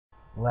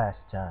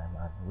Last time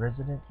on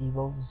Resident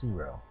Evil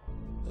 0.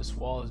 This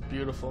wall is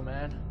beautiful,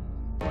 man.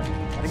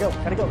 Gotta go,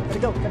 gotta go, gotta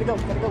go, gotta go,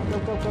 gotta go, go,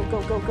 go, go,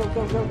 go, go, go,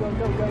 go, go, go,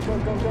 go, go, go,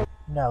 go, go.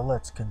 Now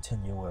let's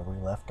continue where we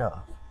left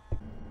off.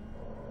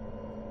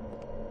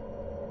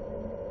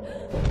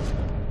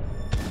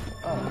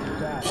 Oh,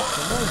 God,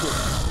 tremendous.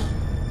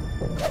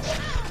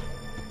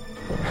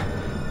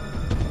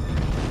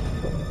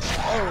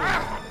 Oh,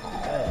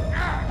 hey.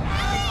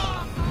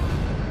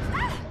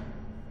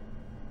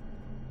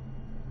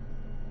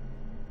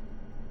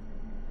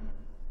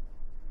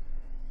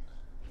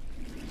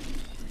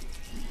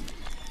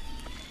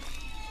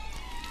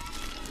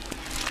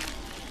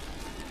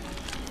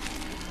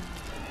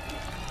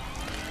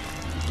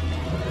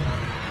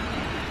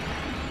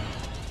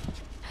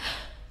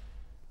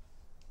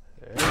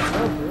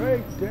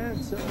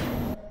 Dancer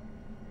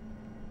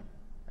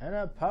and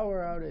a power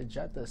outage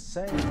at the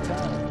same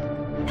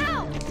time.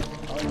 Ow!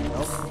 Oh,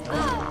 nope,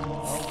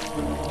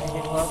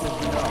 Love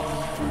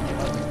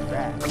is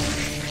bad.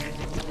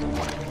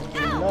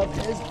 Love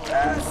is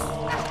bad.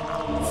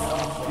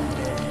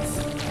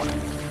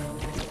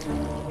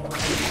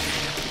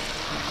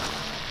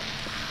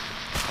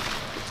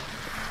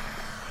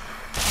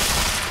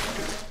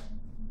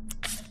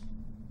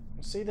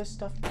 See this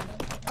stuff? I'm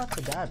about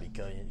to die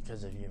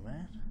because of you,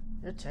 man.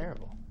 You're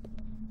terrible.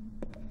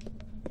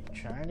 You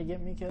trying to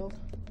get me killed?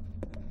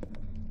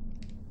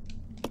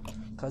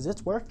 'Cause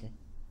it's working.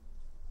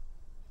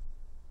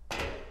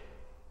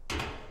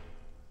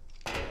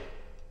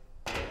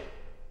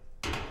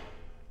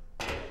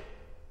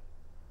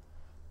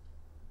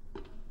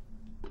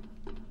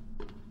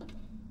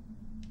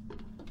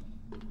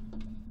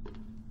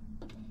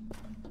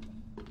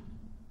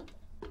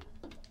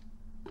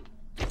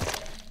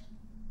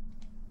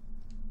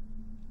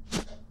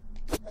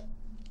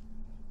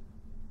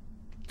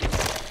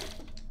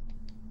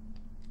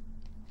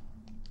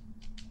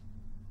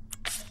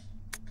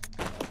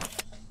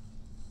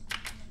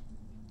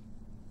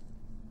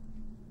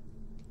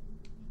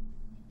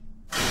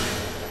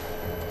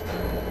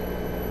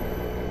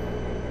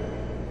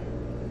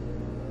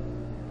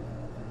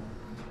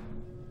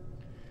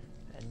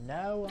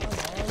 Now I'm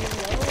all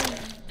alone.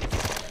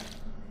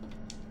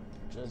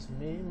 Just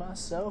me,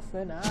 myself,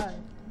 and I.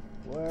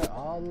 We're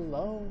all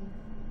alone.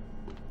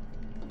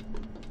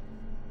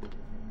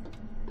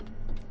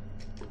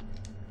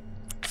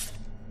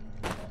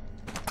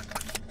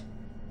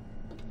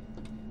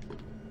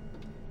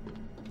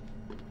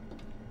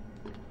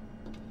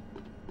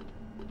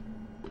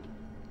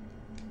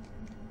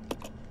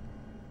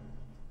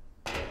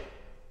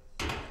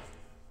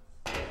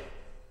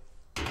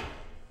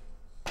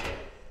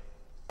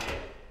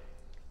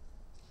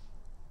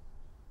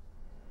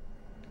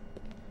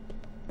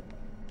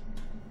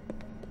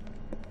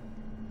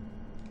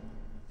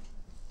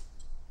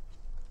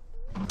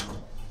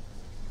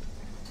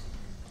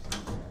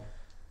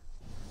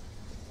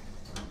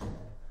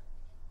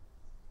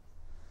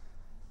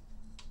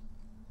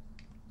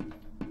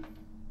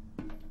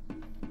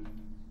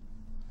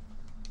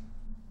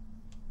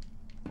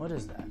 What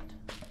is that?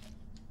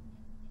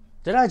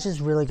 Did I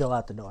just really go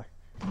out the door?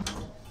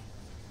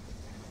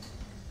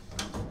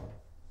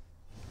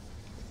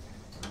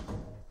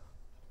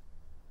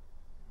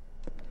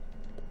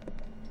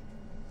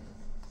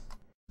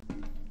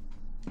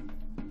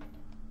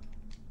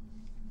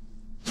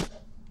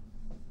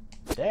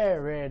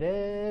 There it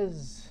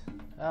is.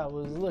 I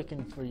was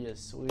looking for you,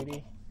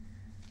 sweetie.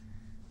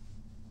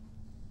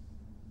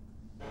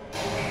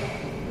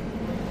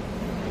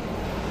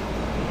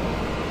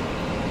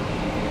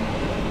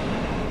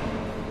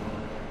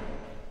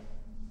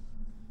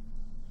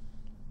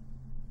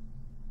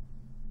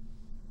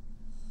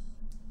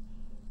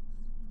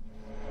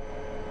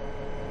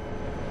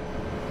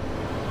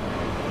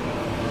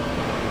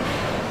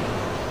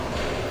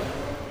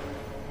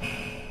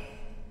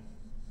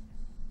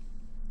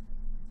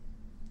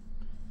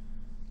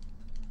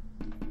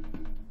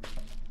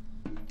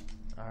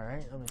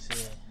 Alright, let me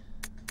see.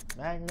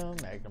 Magnum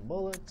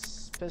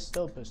bullets,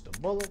 pistol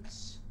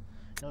bullets.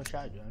 No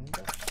shotgun,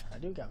 but I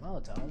do got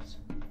Molotovs.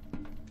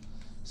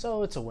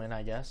 So it's a win,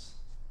 I guess.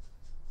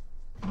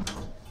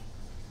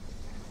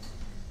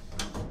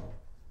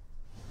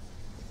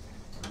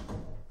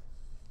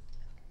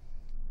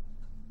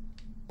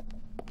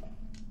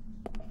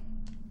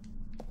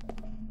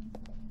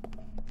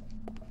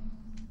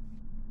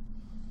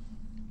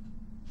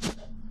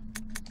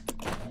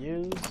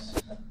 Use.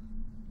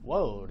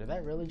 Whoa, did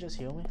that really just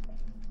heal me?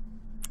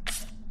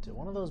 Did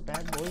one of those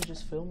bad boys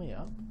just fill me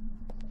up?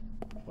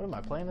 What am I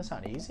playing this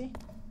on easy?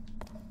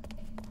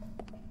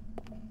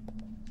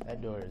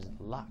 That door is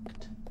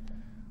locked.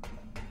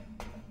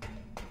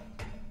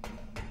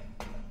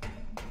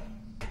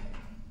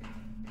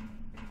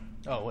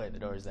 Oh wait, the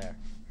door's there.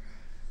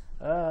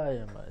 I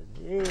am an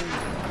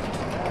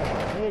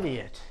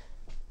idiot.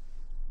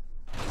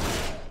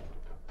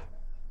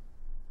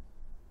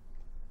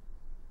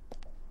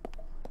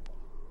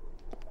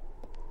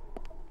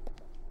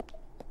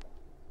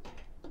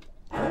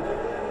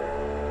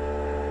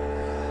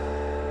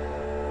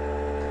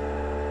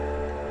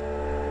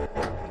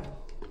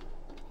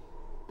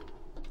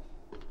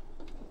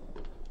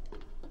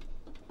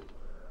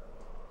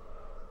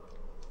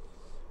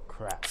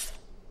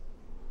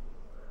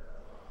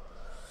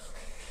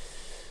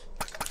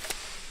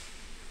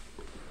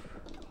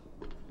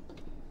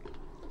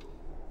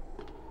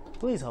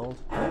 Please hold.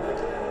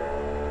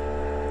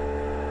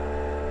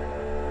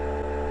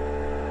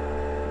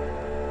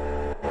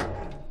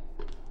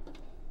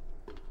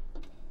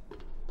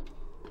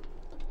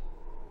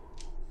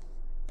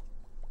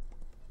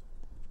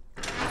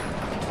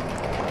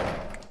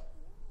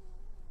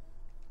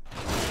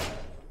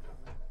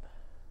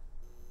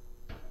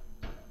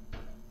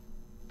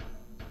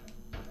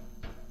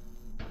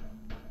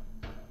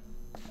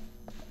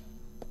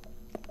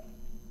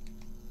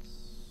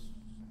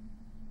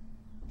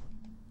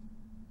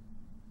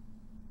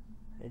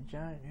 A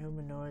giant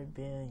humanoid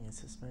being is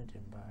suspended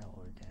in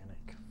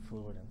bioorganic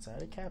fluid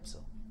inside a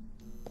capsule.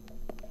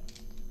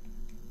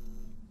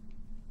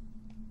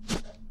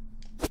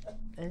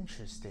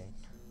 Interesting.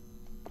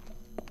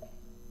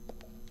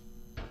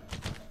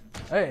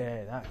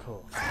 Hey, not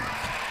cool.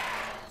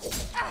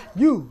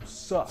 You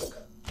suck.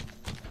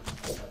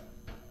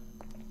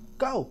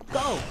 Go,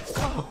 go,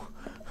 go.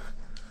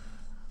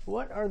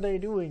 What are they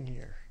doing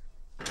here?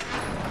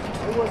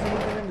 It wasn't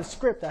even in the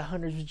script that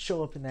hunters would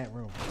show up in that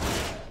room.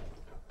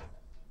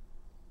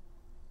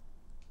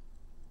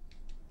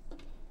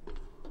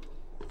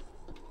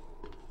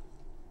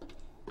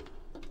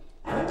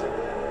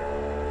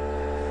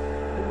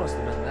 It must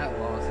have been that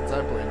long since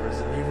I played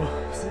Resident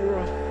Evil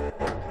 0.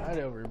 I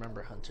don't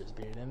remember hunters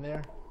being in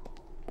there.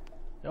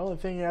 The only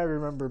thing I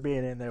remember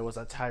being in there was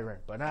a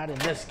tyrant, but not in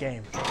this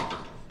game.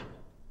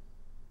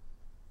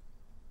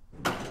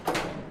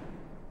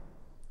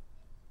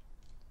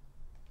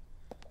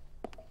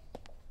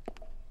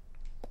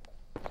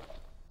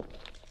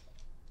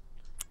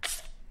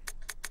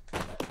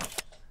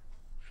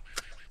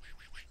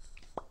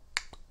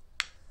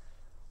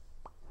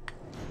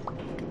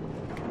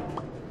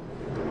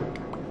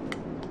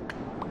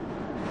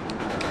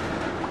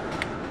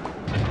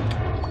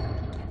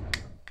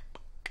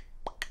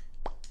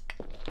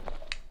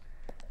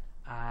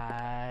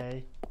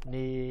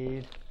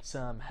 Need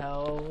some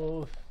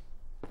help.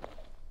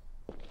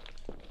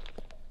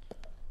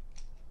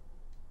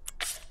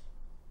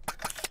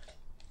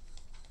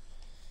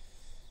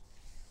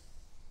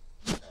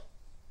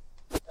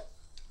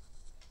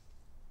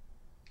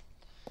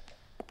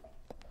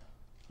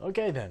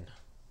 Okay then.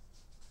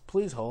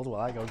 Please hold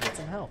while I go get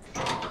some help.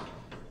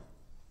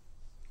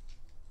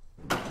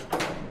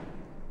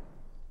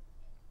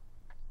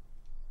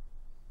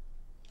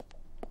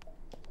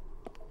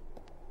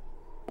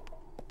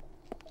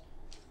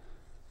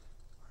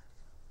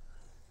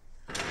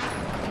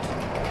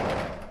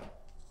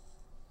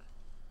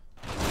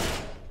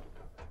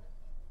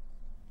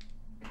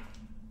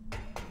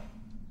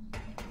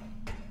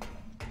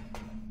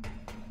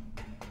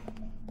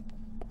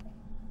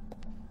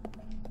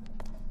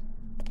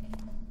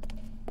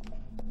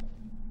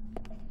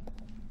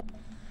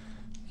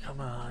 Come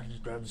on,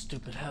 just grab the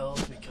stupid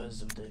health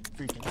because of the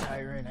freaking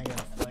tyrant I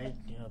gotta fight,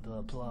 you know,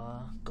 blah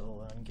blah.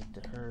 Go on, get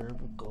the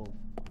herb, go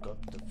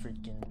up the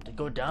freaking,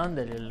 go down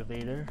that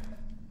elevator,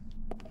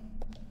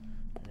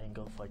 and then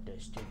go fight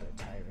that stupid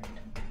tyrant.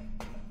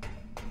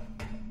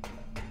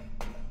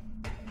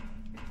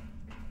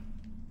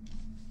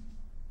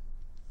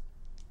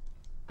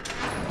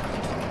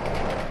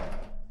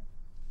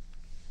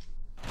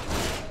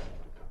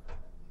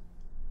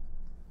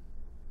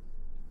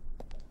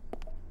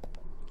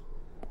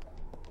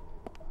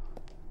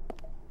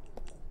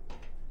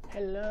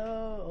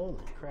 Hello,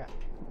 holy crap.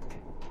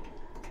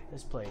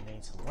 This plate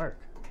needs some work.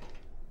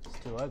 It's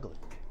too ugly.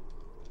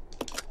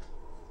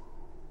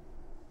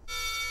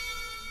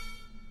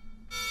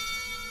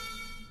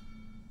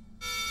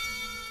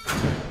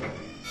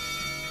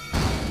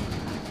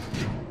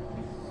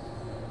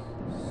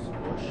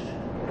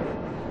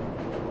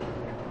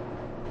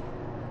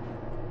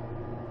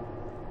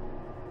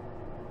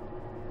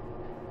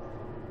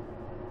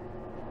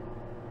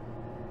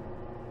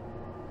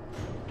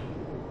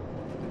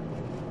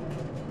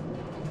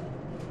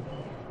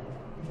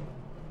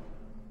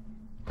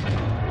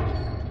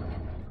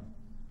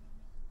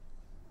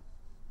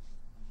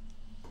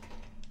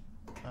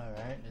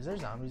 Is there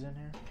zombies in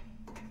here?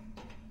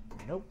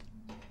 Nope.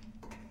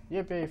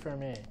 Yippee for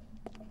me.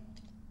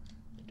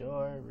 The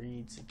door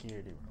reads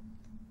security room.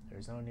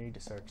 There's no need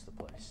to search the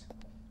place.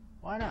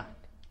 Why not?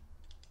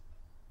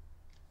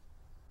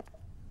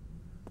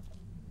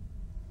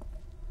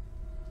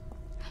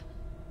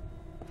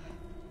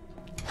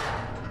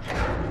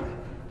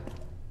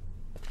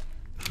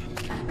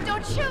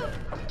 Don't shoot!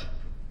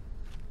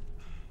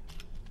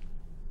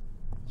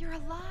 You're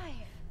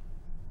alive.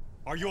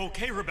 Are you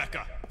okay,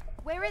 Rebecca?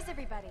 Where is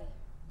everybody?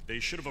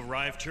 They should have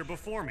arrived here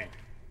before me.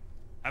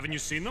 Haven't you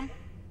seen them?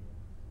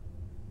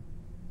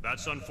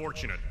 That's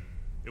unfortunate.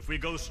 If we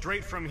go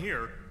straight from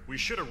here, we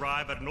should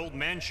arrive at an old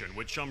mansion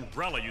which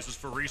Umbrella uses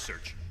for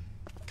research.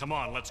 Come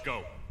on, let's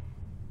go.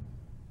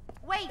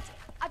 Wait!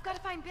 I've got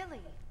to find Billy.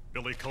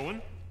 Billy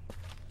Cohen?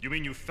 You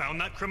mean you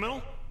found that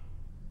criminal?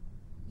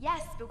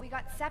 Yes, but we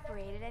got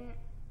separated and...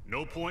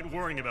 No point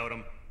worrying about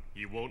him.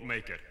 He won't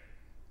make it.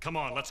 Come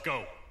on, let's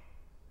go.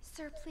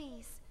 Sir,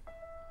 please.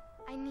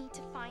 I need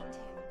to find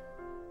him.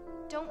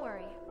 Don't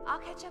worry, I'll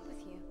catch up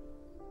with you.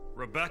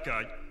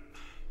 Rebecca...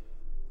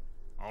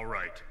 All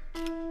right.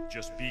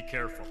 Just be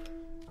careful.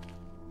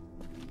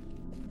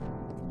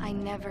 I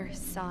never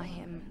saw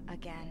him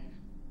again.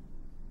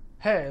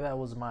 Hey, that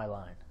was my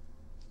line.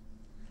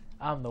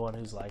 I'm the one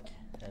who's like,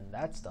 and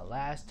that's the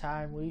last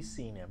time we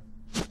seen him.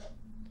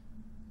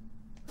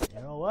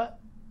 You know what?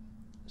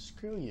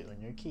 Screw you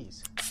and your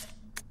keys.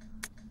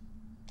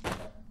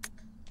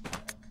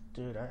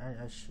 Dude,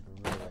 I should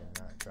really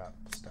not drop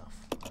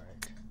stuff.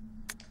 Alright.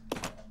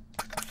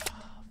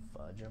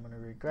 Fudge, I'm gonna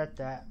regret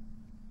that.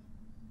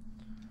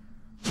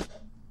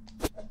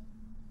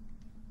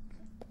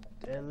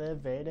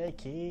 Elevator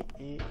key.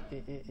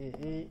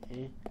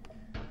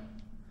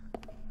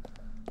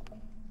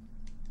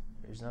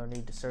 There's no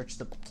need to search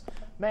the...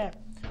 Man,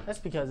 that's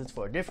because it's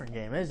for a different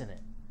game, isn't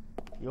it?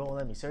 You won't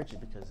let me search it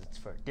because it's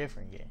for a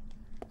different game.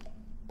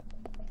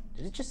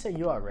 Did it just say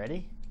you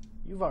already?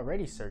 You've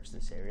already searched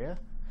this area.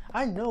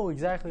 I know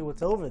exactly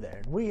what's over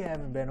there, and we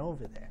haven't been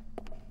over there.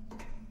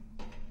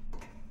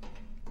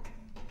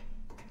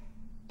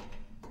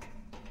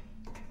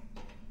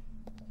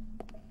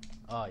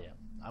 Oh yeah,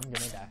 I'm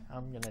gonna die.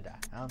 I'm gonna die.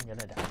 I'm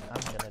gonna die. I'm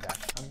gonna die.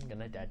 I'm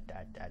gonna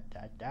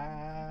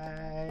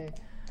die.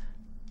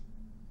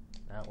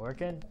 Not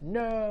working?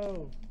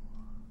 No!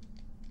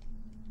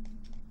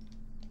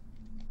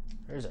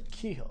 There's a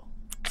keyhole.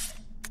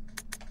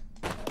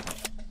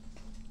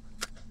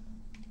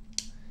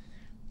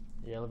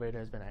 The elevator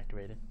has been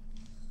activated.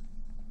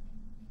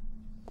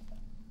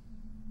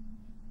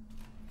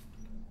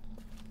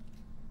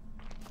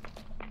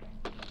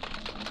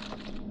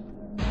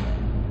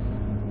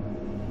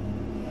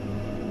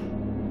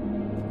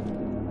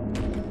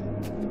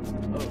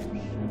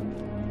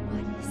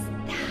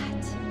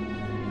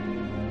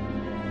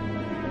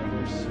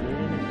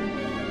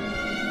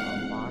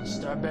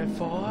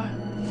 Before? I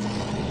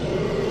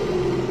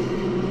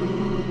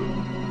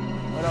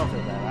don't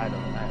feel bad. I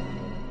don't.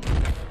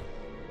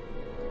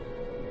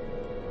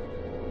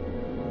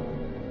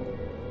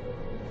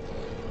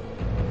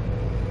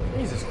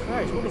 Jesus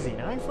Christ, what is he,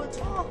 9 foot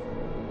tall?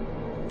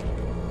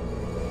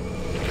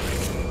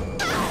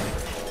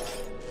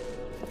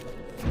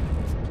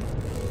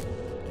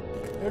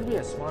 It would be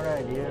a smart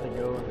idea to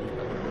go in the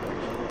other direction.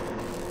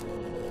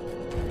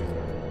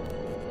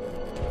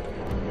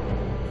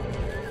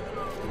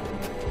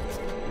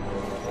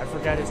 I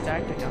forgot his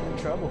tactic. I'm in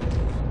trouble.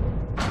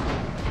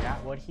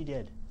 Got what he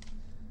did.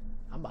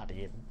 I'm about to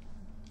get him.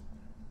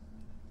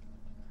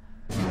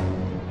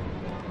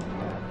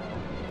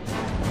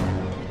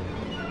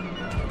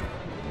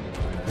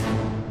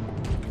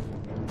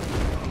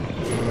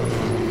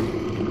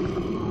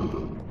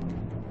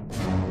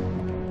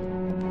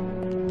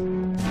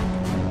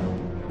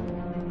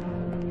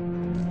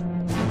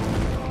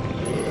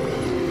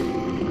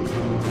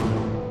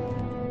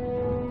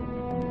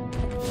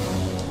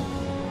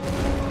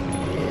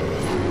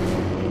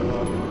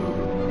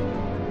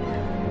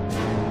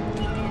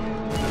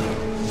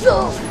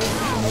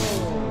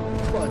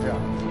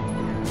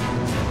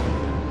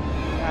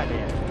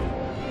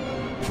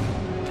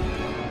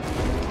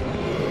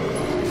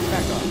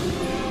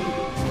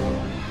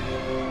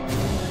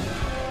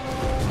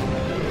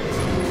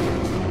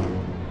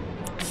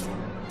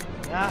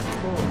 Not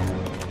cool.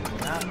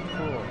 Not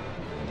cool.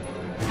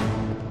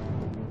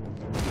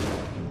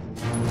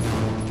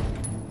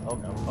 Oh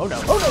no. Oh no.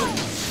 Oh no!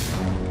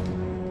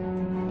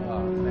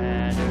 Oh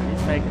man, dude,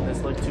 he's making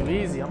this look too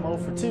easy. I'm 0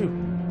 for 2.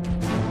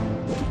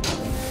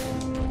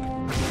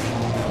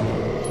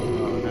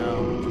 Oh no.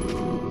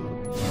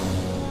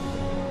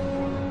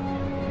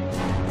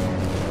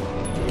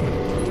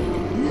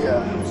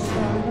 Yes, I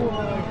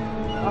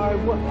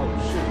won. Oh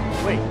shit.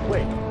 Wait,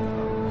 wait.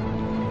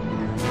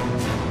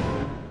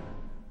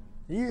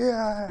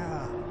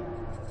 Yeah.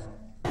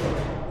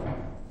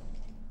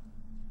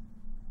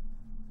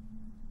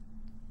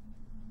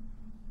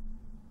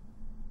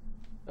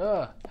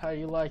 How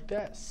you like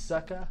that,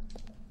 sucker?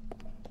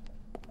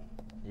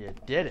 You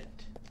did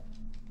it.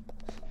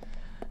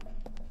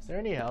 Is there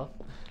any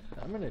help?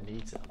 I'm gonna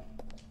need some.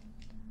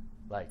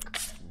 Like,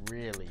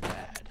 really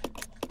bad.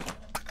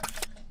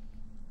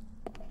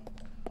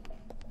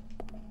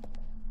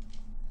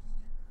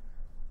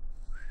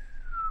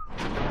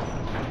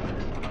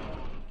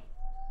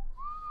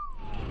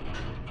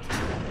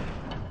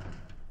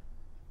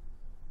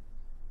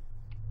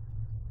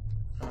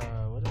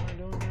 What am I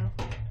doing now?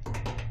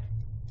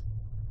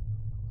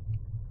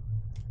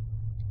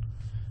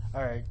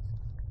 Alright.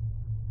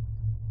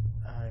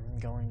 I'm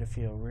going to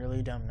feel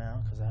really dumb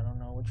now because I don't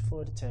know which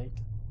floor to take.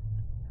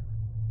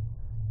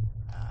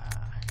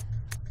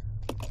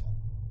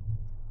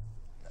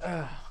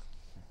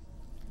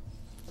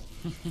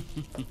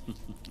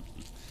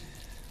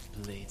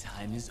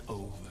 Playtime is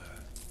over.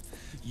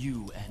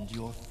 You and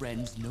your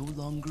friends no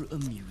longer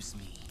amuse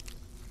me.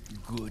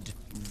 Good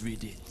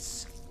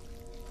riddance.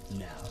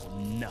 Now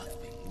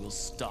nothing will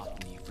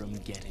stop me from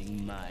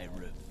getting my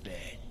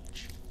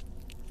revenge.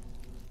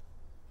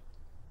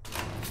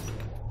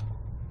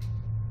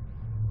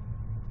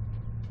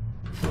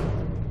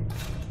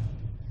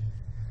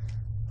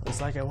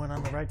 Looks like I went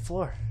on the right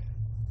floor.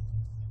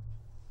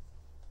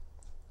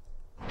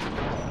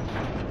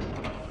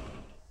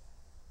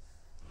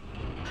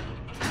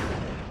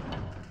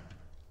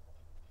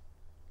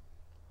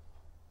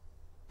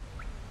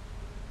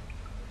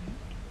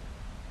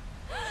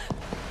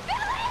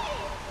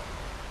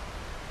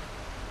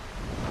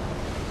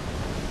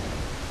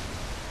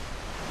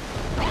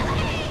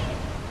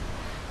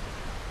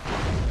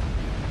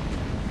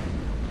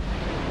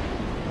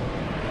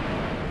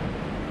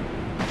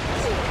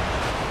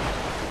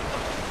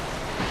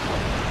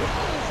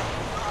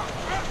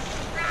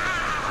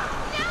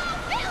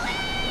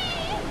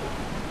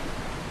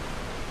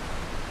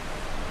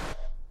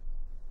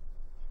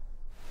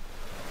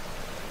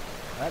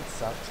 That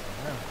sucks.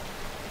 Yeah.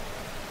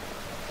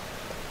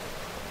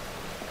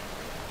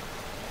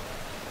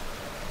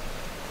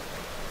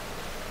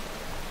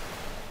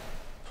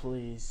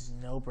 Please,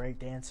 no break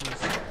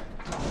dancers. I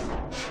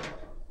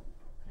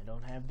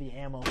don't have the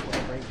ammo for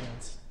a break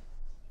dance.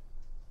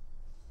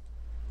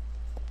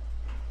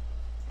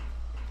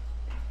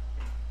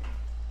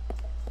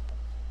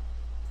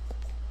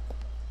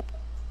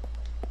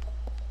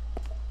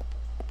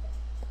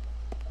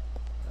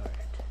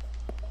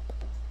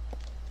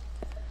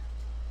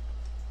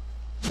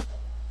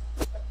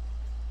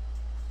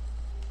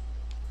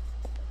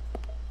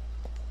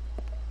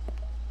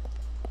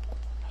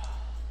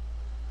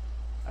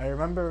 I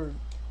remember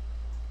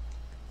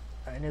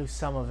I knew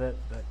some of it,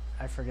 but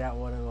I forgot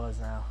what it was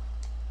now.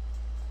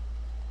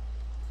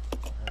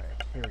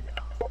 Alright, here we go.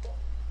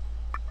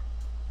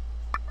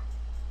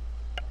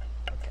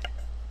 Okay.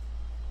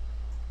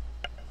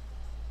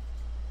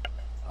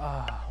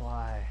 Ah,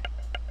 why?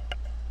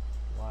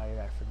 Why did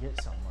I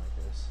forget something like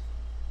this?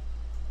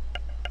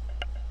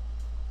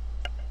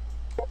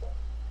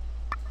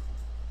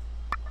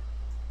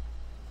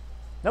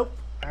 Nope,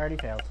 I already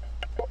failed.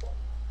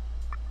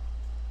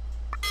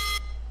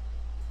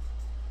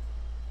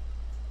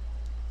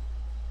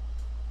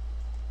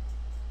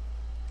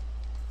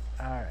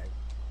 Alright,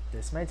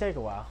 this may take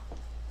a while.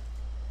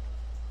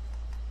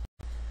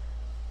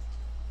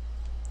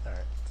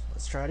 Alright,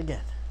 let's try it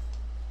again.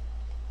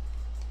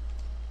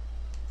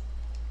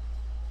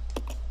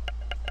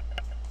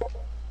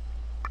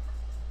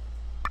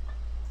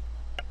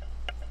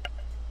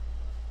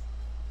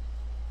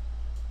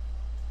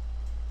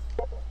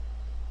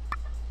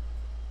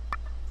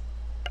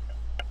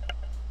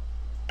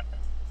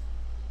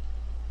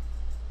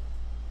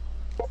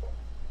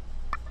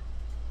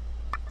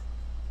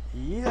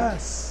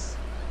 Yes!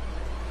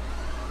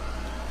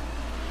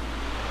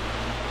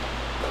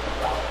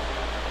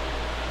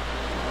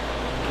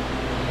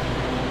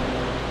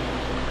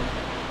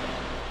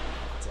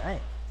 Dang.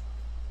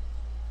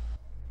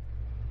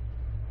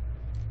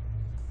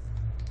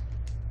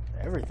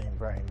 Everything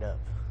brightened up.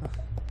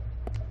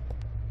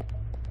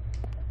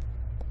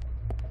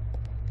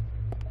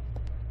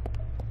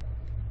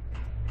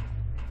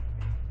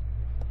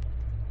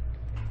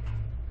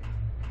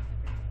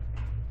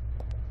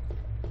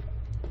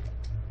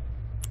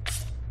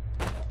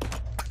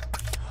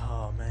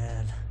 Oh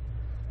man.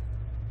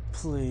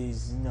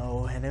 Please,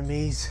 no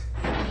enemies.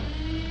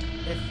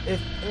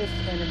 If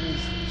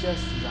enemies,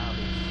 just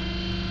zombies.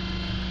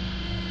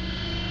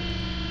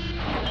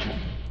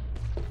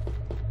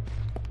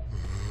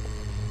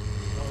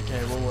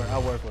 Okay,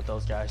 I'll work with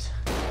those guys.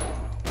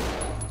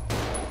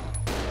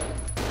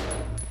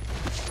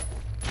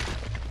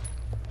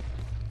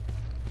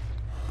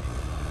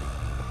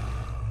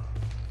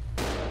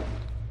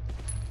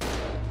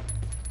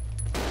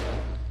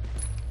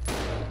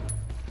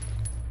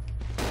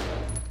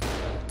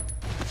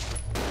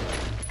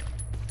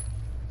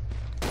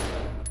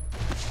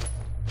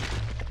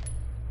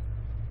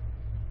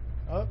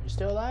 Oh, you're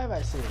still alive?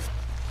 I see.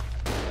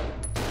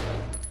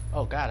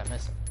 Oh god, I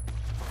missed him.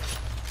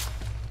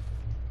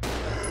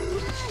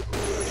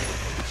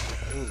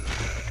 Ooh.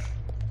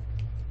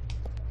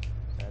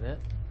 Is that it?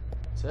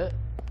 That's it?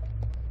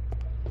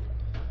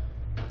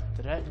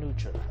 Threat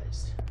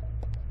neutralized.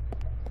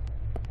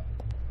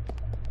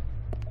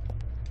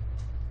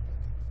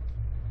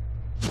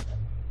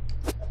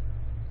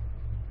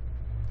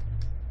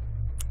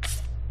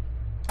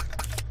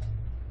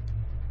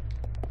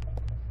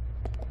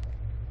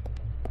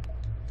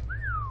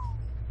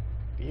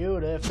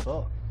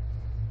 Beautiful.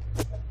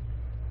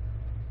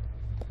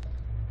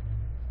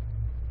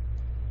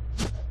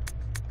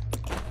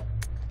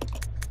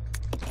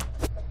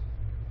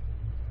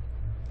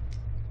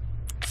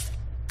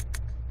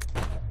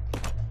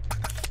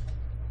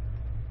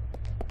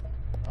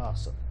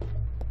 Awesome.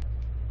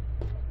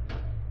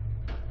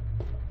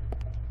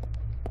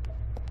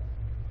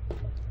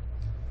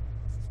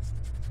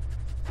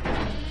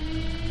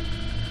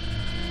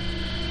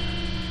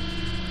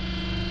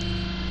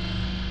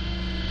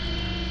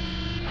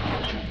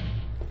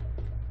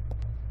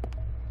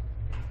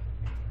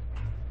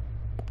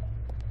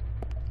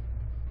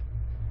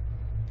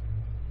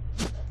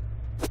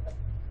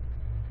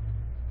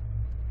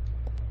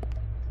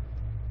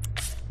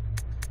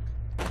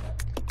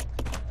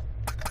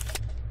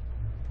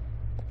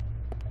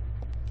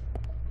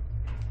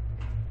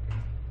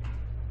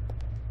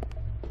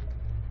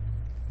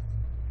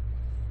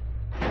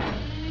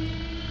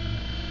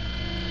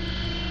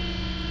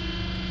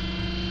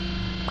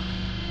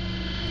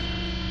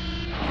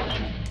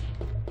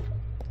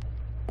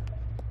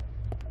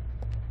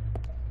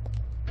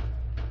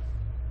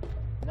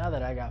 Now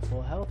that I got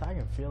full health, I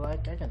can feel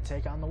like I can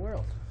take on the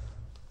world.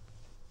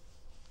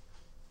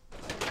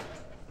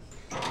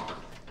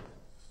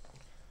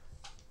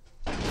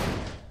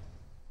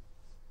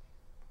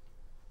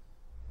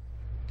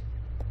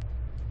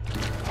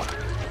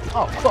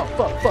 Oh, fuck.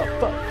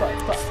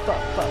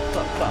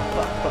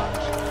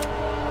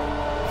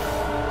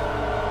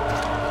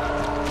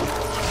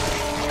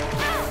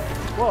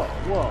 Whoa.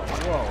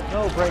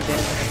 No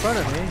breakdancing in front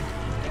of me.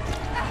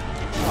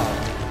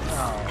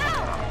 No.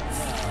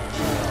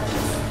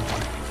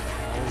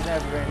 I was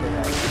never into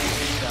that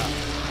stuff.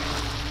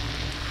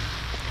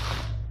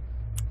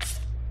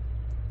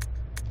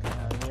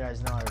 You guys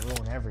know I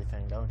ruin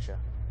everything, don't you?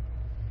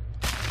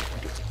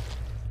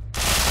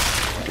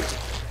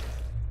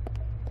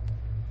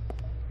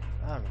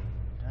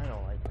 I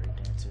don't like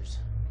breakdancers.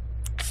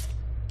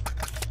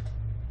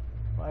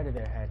 Why did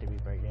there have to be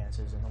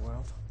breakdancers in the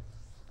world?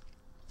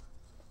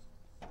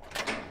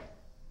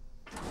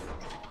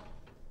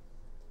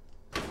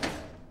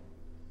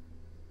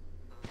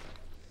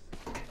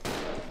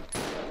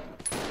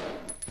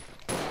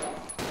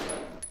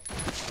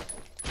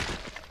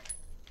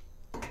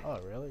 Oh,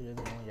 really? You're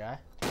the only guy?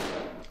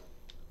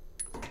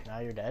 Now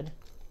you're dead?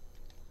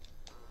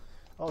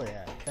 Oh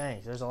yeah,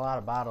 thanks. There's a lot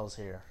of bottles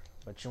here,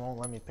 but you won't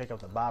let me pick up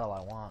the bottle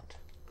I want.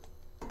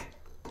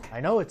 I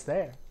know it's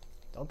there.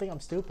 Don't think I'm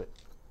stupid.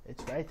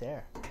 It's right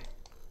there.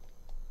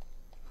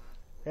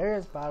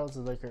 There's bottles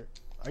of liquor.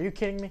 Are you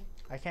kidding me?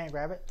 I can't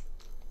grab it?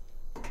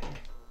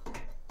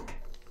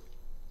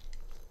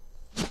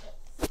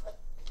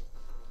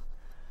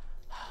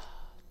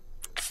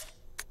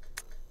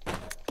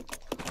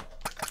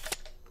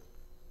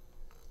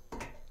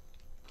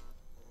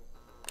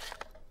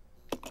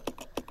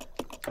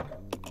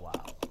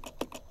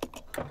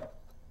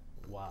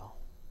 Wow.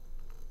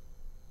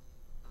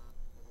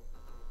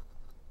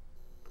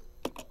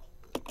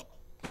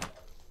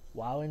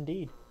 Wow,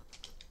 indeed.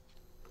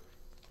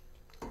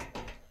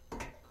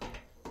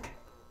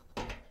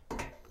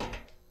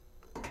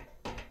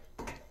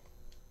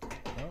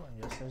 Oh,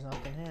 I guess there's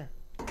nothing here.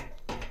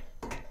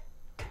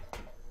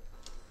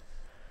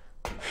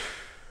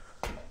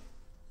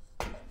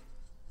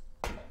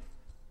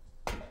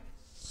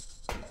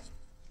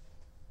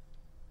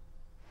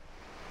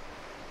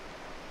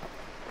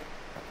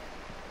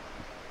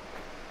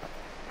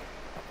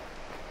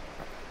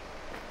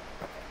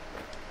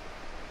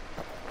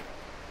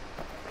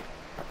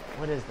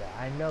 What is that?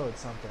 I know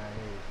it's something I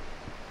need.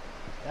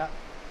 Yep.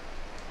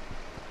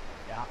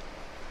 Yeah.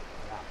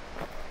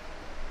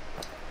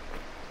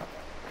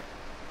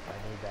 I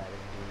need that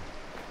indeed.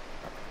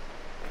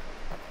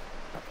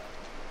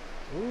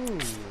 Ooh,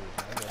 I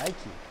like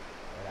it.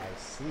 What I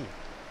see.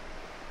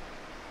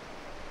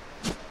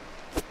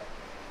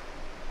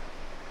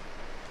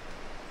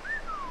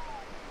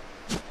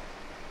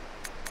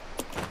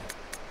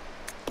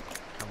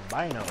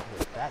 Combino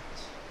with that.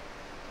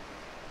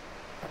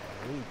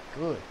 Very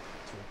good.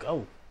 To go.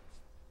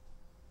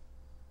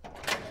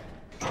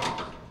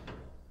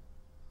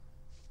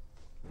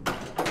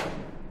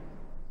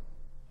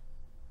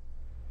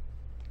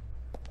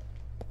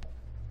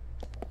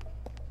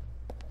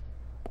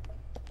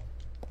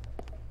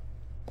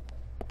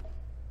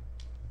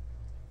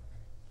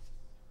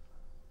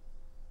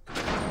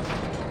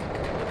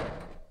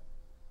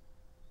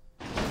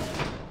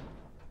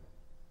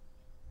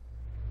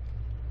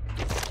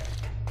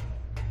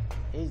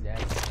 He's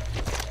dead.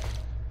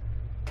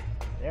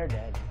 They're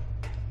dead.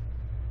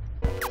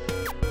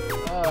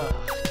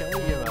 Can we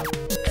give up? I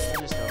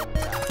just don't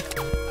die.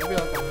 I feel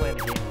like I'm playing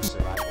a game of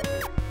survival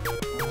here.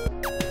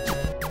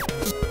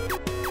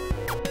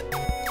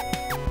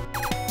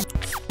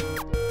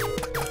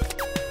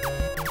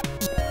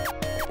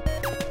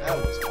 That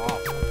was awful.